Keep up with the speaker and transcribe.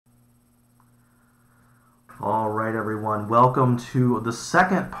All right, everyone. Welcome to the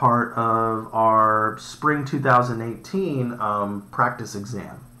second part of our Spring 2018 practice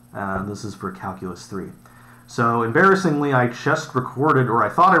exam. This is for Calculus 3. So, embarrassingly, I just recorded, or I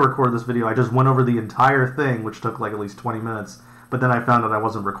thought I recorded this video. I just went over the entire thing, which took like at least 20 minutes. But then I found out I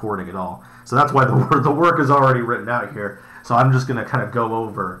wasn't recording at all. So that's why the work is already written out here. So I'm just going to kind of go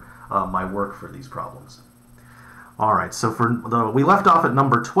over my work for these problems. All right, so we left off at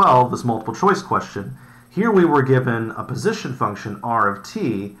number 12, this multiple choice question. Here we were given a position function r of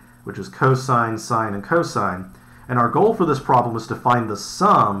t, which is cosine, sine, and cosine. And our goal for this problem is to find the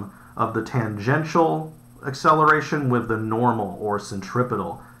sum of the tangential acceleration with the normal or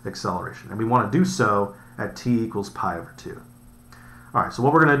centripetal acceleration. And we want to do so at t equals pi over 2. All right, so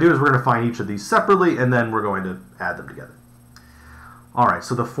what we're going to do is we're going to find each of these separately, and then we're going to add them together. All right,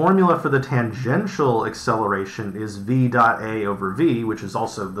 so the formula for the tangential acceleration is v dot a over v, which is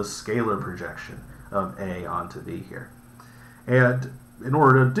also the scalar projection of a onto v here. And in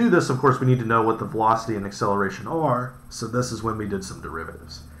order to do this, of course, we need to know what the velocity and acceleration are, so this is when we did some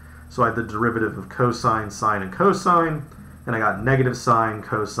derivatives. So I had the derivative of cosine, sine, and cosine, and I got negative sine,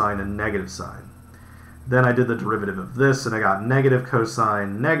 cosine, and negative sine. Then I did the derivative of this, and I got negative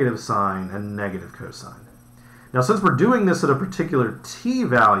cosine, negative sine, and negative cosine. Now, since we're doing this at a particular t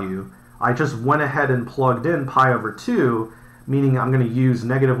value, I just went ahead and plugged in pi over 2, meaning I'm going to use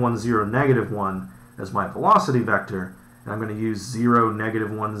negative 1, 0, negative 1 as my velocity vector, and I'm going to use 0,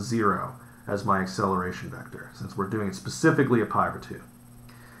 negative 1, 0 as my acceleration vector, since we're doing it specifically at pi over 2.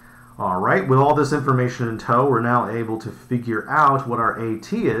 All right, with all this information in tow, we're now able to figure out what our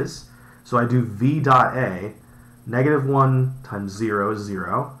AT is. So I do v dot a, negative 1 times 0 is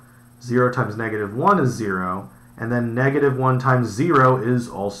 0, 0 times negative 1 is 0, and then negative 1 times 0 is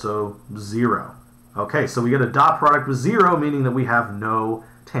also 0. Okay, so we get a dot product with 0, meaning that we have no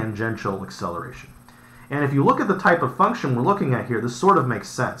tangential acceleration. And if you look at the type of function we're looking at here, this sort of makes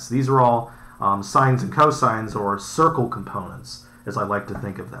sense. These are all sines and cosines, or circle components, as I like to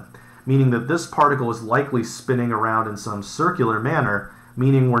think of them, meaning that this particle is likely spinning around in some circular manner,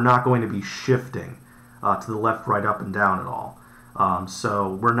 meaning we're not going to be shifting to the left, right, up, and down at all.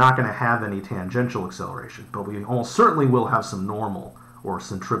 So we're not going to have any tangential acceleration, but we almost certainly will have some normal or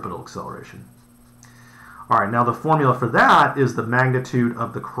centripetal acceleration. All right, now the formula for that is the magnitude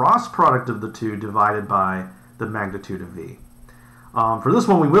of the cross product of the two divided by the magnitude of v. For this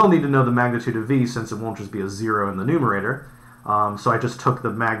one, we will need to know the magnitude of v, since it won't just be a 0 in the numerator. So I just took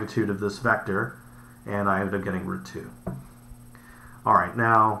the magnitude of this vector, and I ended up getting root 2. All right,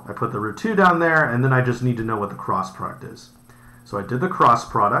 now I put the root 2 down there, and then I just need to know what the cross product is. So I did the cross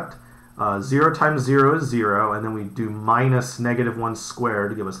product. 0 times 0 is 0, and then we do minus negative 1 squared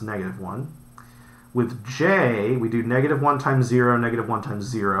to give us negative 1. With j, we do negative 1 times 0, negative 1 times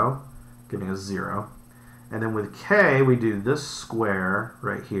 0, giving us 0. And then with k, we do this square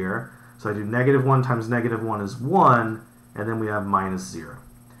right here. So I do negative 1 times negative 1 is 1, and then we have minus 0.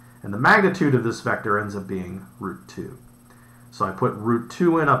 And the magnitude of this vector ends up being root 2. So I put root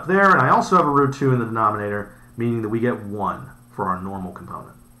 2 in up there, and I also have a root 2 in the denominator, meaning that we get 1 for our normal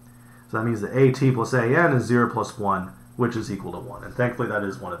component. So that means that AT plus AN is 0 plus 1, which is equal to 1. And thankfully, that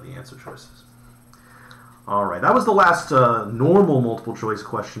is one of the answer choices. All right, that was the last normal multiple choice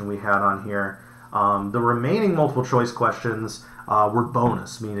question we had on here. The remaining multiple choice questions were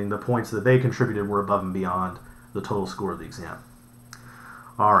bonus, meaning the points that they contributed were above and beyond the total score of the exam.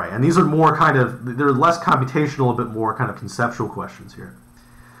 All right, and these are more they're less computational, a bit more kind of conceptual questions here.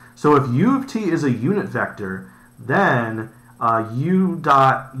 So if u of t is a unit vector, then u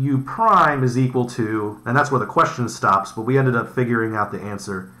dot u prime is equal to, and that's where the question stops, but we ended up figuring out the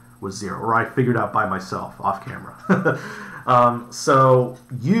answer was 0, or I figured out by myself off camera. So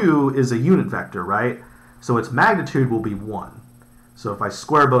u is a unit vector, right? So its magnitude will be 1. So if I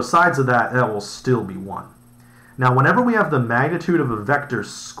square both sides of that, that will still be 1. Now, whenever we have the magnitude of a vector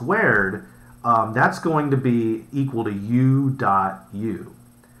squared, that's going to be equal to u dot u.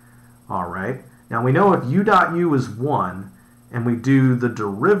 All right. Now, we know if u dot u is 1, and we do the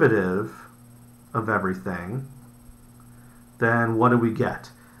derivative of everything, then what do we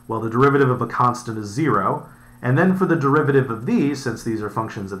get? Well, the derivative of a constant is 0, and then for the derivative of these, since these are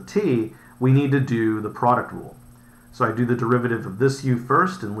functions of t, we need to do the product rule. So I do the derivative of this u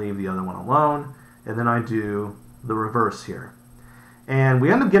first and leave the other one alone, and then I do the reverse here. And we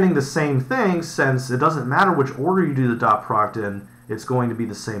end up getting the same thing, since it doesn't matter which order you do the dot product in, it's going to be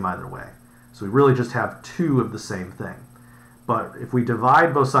the same either way. So we really just have 2 of the same thing. But if we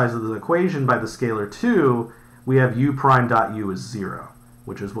divide both sides of the equation by the scalar 2, we have u prime dot u is 0,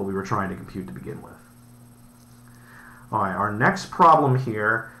 which is what we were trying to compute to begin with. All right, our next problem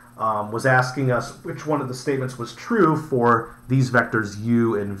here was asking us which one of the statements was true for these vectors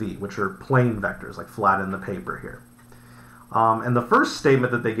u and v, which are plane vectors, like flat in the paper here. And the first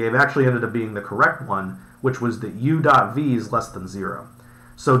statement that they gave actually ended up being the correct one, which was that u dot v is less than 0.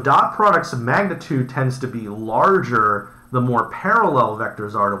 So dot products of magnitude tends to be larger the more parallel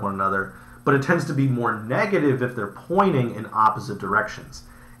vectors are to one another, but it tends to be more negative if they're pointing in opposite directions.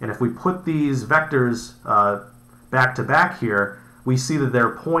 And if we put these vectors back to back here, we see that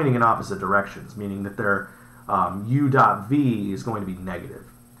they're pointing in opposite directions, meaning that their u dot v is going to be negative.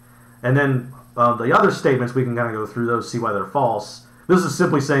 And then the other statements, we can kind of go through those, see why they're false. This is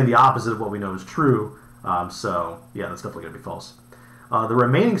simply saying the opposite of what we know is true, so yeah, that's definitely going to be false. The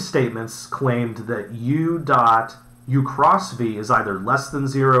remaining statements claimed that u cross v is either less than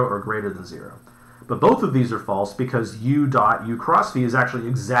 0 or greater than 0. But both of these are false because u cross v is actually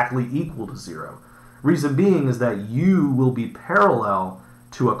exactly equal to 0. Reason being is that u will be parallel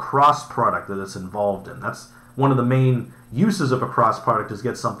to a cross product that it's involved in. That's one of the main uses of a cross product, is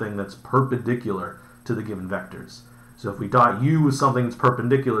get something that's perpendicular to the given vectors. So if we dot u with something that's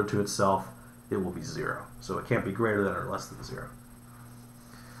perpendicular to itself, it will be 0. So it can't be greater than or less than 0.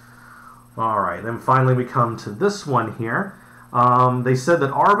 Alright, then finally we come to this one here. They said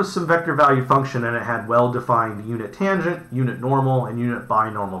that R was some vector valued function and it had well-defined unit tangent, unit normal, and unit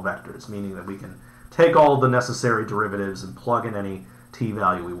binormal vectors, meaning that we can take all of the necessary derivatives and plug in any t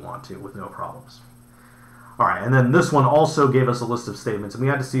value we want to with no problems. Alright, and then this one also gave us a list of statements, and we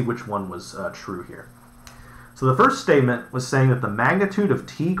had to see which one was true here. So the first statement was saying that the magnitude of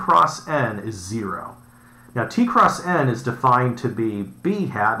t cross n is 0. Now t cross n is defined to be b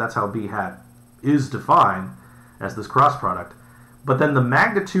hat, that's how b hat is defined as this cross product, but then the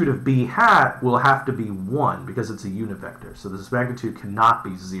magnitude of b hat will have to be 1 because it's a unit vector, so this magnitude cannot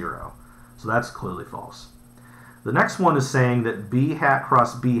be 0. So that's clearly false. The next one is saying that b hat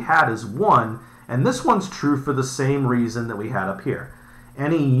cross b hat is 1, and this one's true for the same reason that we had up here.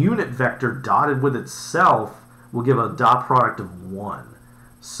 Any unit vector dotted with itself will give a dot product of 1.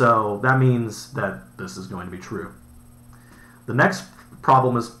 So that means that this is going to be true. The next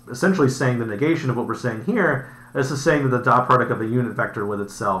problem is essentially saying the negation of what we're saying here. This is saying that the dot product of a unit vector with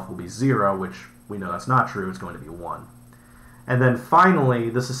itself will be 0, which we know that's not true. It's going to be 1. And then finally,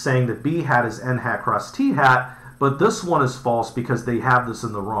 this is saying that b hat is n hat cross t hat, but this one is false because they have this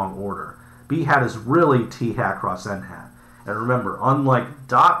in the wrong order. B hat is really t hat cross n hat. And remember, unlike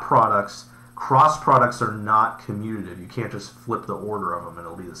dot products, cross products are not commutative. You can't just flip the order of them and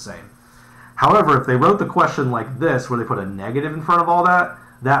it'll be the same. However, if they wrote the question like this, where they put a negative in front of all that,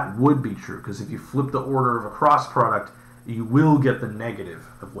 that would be true, because if you flip the order of a cross product, you will get the negative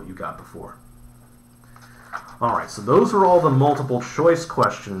of what you got before. Alright, so those are all the multiple choice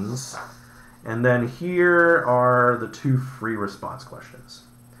questions, and then here are the 2 free response questions.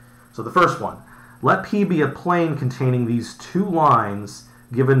 So the first one, let P be a plane containing these 2 lines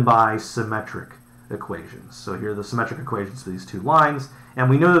given by symmetric equations. So here are the symmetric equations for these 2 lines, and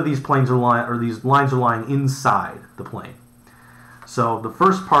we know that these lines are lying inside the plane. So the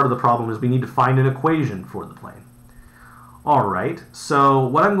first part of the problem is we need to find an equation for the plane. Alright, so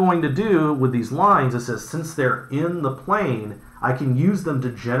what I'm going to do with these lines is that since they're in the plane, I can use them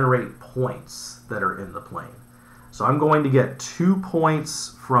to generate points that are in the plane. So I'm going to get 2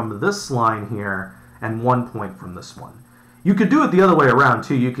 points from this line here and 1 point from this one. You could do it the other way around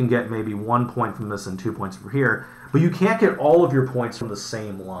too. You can get maybe 1 point from this and 2 points from here, but you can't get all of your points from the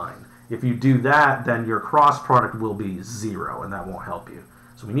same line. If you do that, then your cross product will be 0, and that won't help you.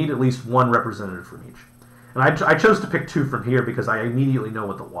 So we need at least 1 representative from each. And I chose to pick 2 from here because I immediately know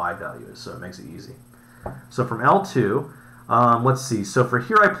what the y value is, so it makes it easy. So from L2, let's see. So for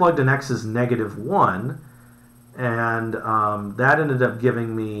here I plugged in x as -1, and that ended up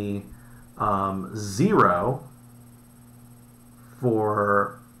giving me 0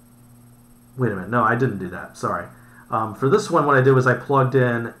 for... Wait a minute. No, I didn't do that. Sorry. For this one, what I did was I plugged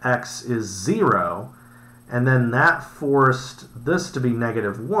in x is 0, and then that forced this to be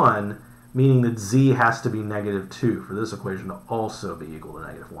 -1, meaning that z has to be -2 for this equation to also be equal to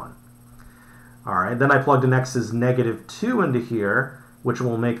 -1. Alright, then I plugged in x as -2 into here, which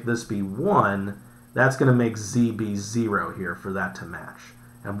will make this be 1. That's going to make z be 0 here for that to match.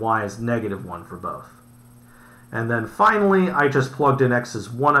 And y is -1 for both. And then finally, I just plugged in x as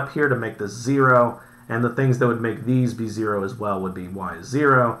 1 up here to make this 0, and the things that would make these be 0 as well would be y is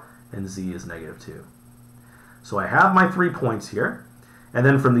 0, and z is -2. So I have my 3 points here, and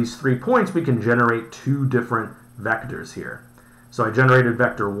then from these 3 points we can generate 2 different vectors here. So I generated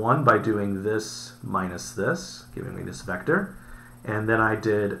vector 1 by doing this minus this, giving me this vector, and then I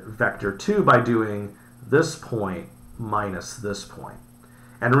did vector 2 by doing this point minus this point.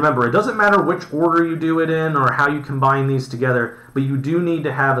 And remember, it doesn't matter which order you do it in or how you combine these together, but you do need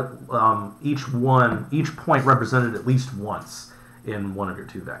to have each point represented at least once in one of your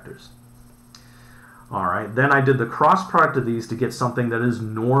two vectors. All right, then I did the cross product of these to get something that is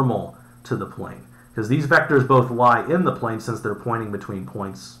normal to the plane, because these vectors both lie in the plane since they're pointing between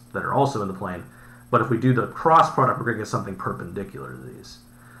points that are also in the plane. But if we do the cross product, we're going to get something perpendicular to these.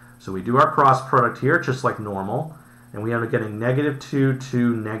 So we do our cross product here, just like normal, and we end up getting -2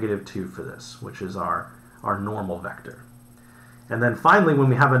 to -2 for this, which is our normal vector. And then finally, when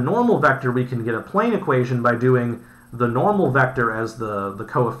we have a normal vector, we can get a plane equation by doing the normal vector as the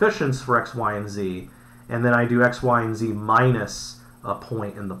coefficients for x, y, and z, and then I do x, y, and z minus a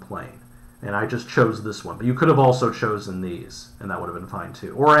point in the plane. And I just chose this one, but you could have also chosen these, and that would have been fine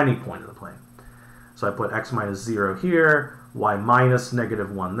too, or any point in the plane. So I put x minus 0 here, y minus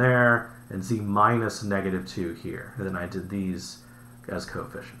 -1 there, and z minus -2 here. And then I did these as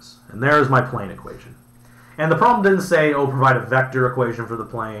coefficients. And there's my plane equation. And the problem didn't say, oh, provide a vector equation for the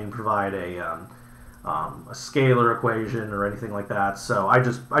plane, provide a scalar equation or anything like that. So I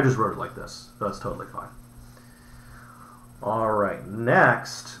just wrote it like this. So that's totally fine. All right,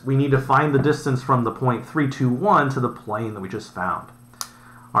 next we need to find the distance from the point 3, 2, 1 to the plane that we just found.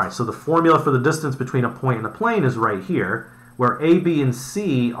 All right, so the formula for the distance between a point and a plane is right here, where a, b, and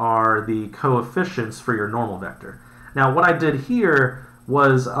c are the coefficients for your normal vector. Now what I did here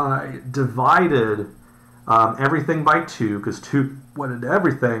was I divided everything by 2, because 2 went into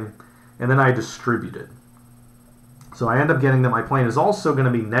everything, and then I distributed. So I end up getting that my plane is also going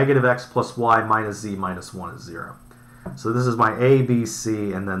to be -x plus y minus z minus 1 is 0. So this is my a, b,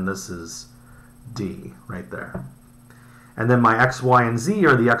 c, and then this is d right there. And then my x, y, and z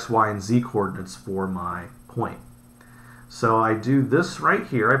are the x, y, and z coordinates for my point. So I do this right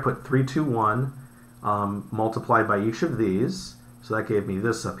here. I put 3, 2, 1 multiplied by each of these. So that gave me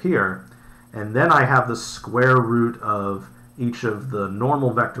this up here. And then I have the square root of each of the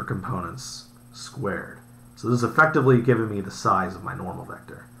normal vector components squared. So this is effectively giving me the size of my normal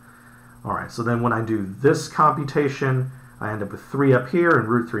vector. All right, so then when I do this computation, I end up with 3 up here and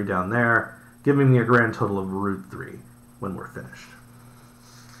 √3 down there, giving me a grand total of √3 when we're finished.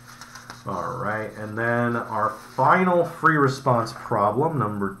 All right, and then our final free response problem,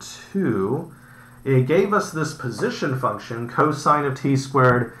 number 2, it gave us this position function, cosine of t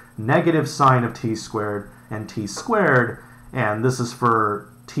squared, negative sine of t squared, and t squared, and this is for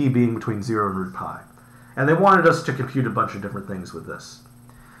t being between 0 and root pi. And they wanted us to compute a bunch of different things with this.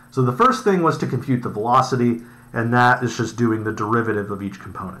 So the first thing was to compute the velocity, and that is just doing the derivative of each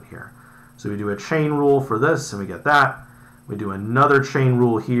component here. So we do a chain rule for this, and we get that. We do another chain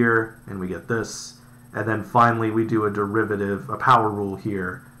rule here, and we get this. And then finally, we do a derivative, a power rule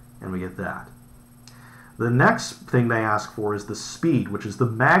here, and we get that. The next thing they ask for is the speed, which is the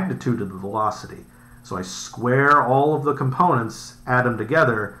magnitude of the velocity. So I square all of the components, add them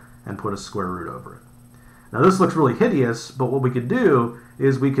together, and put a square root over it. Now this looks really hideous, but what we could do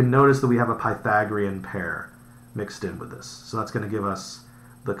is we can notice that we have a Pythagorean pair mixed in with this. So that's going to give us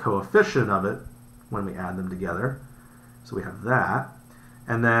the coefficient of it when we add them together. So we have that.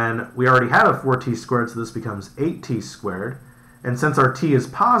 And then we already had a 4t squared, so this becomes 8t squared. And since our t is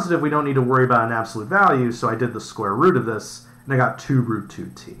positive, we don't need to worry about an absolute value, so I did the square root of this, and I got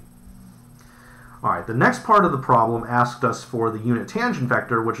 2√2t. All right, the next part of the problem asked us for the unit tangent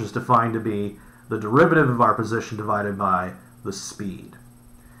vector, which is defined to be the derivative of our position divided by the speed.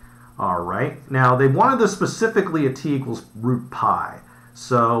 All right, now they wanted this specifically at t equals root pi.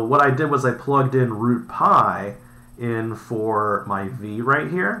 So what I did was I plugged in root pi in for my v right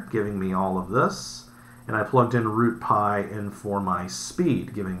here, giving me all of this. And I plugged in root pi in for my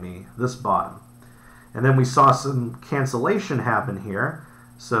speed, giving me this bottom. And then we saw some cancellation happen here.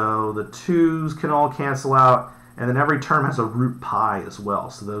 So the 2's can all cancel out, and then every term has a root pi as well,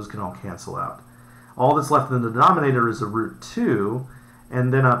 so those can all cancel out. All that's left in the denominator is a √2,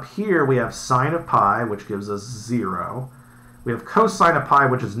 and then up here we have sine of pi, which gives us 0. We have cosine of pi,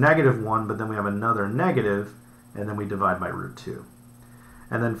 which is -1, but then we have another negative, and then we divide by √2.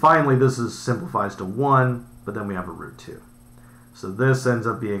 And then finally this simplifies to 1, but then we have a √2. So this ends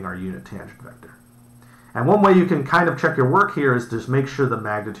up being our unit tangent vector. And one way you can kind of check your work here is just make sure the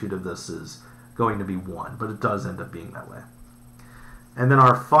magnitude of this is going to be 1, but it does end up being that way. And then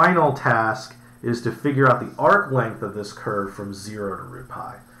our final task is to figure out the arc length of this curve from 0 to root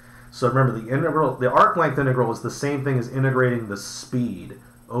pi. So remember, the arc length integral is the same thing as integrating the speed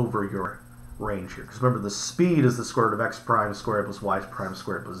over your range here. Because remember, the speed is the square root of x prime squared plus y prime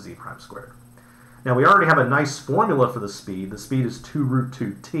squared plus z prime squared. Now we already have a nice formula for the speed. The speed is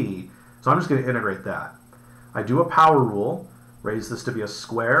 2√2t, so I'm just going to integrate that. I do a power rule, raise this to be a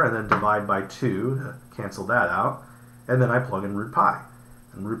square, and then divide by 2 to cancel that out. And then I plug in root pi.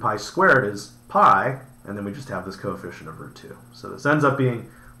 And root pi squared is pi, and then we just have this coefficient of root 2. So this ends up being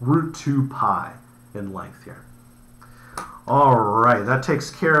root 2 pi in length here. All right, that takes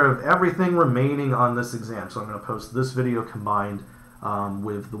care of everything remaining on this exam. So I'm going to post this video combined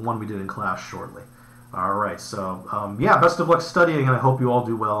with the one we did in class shortly. All right, so yeah, best of luck studying, and I hope you all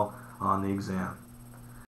do well on the exam.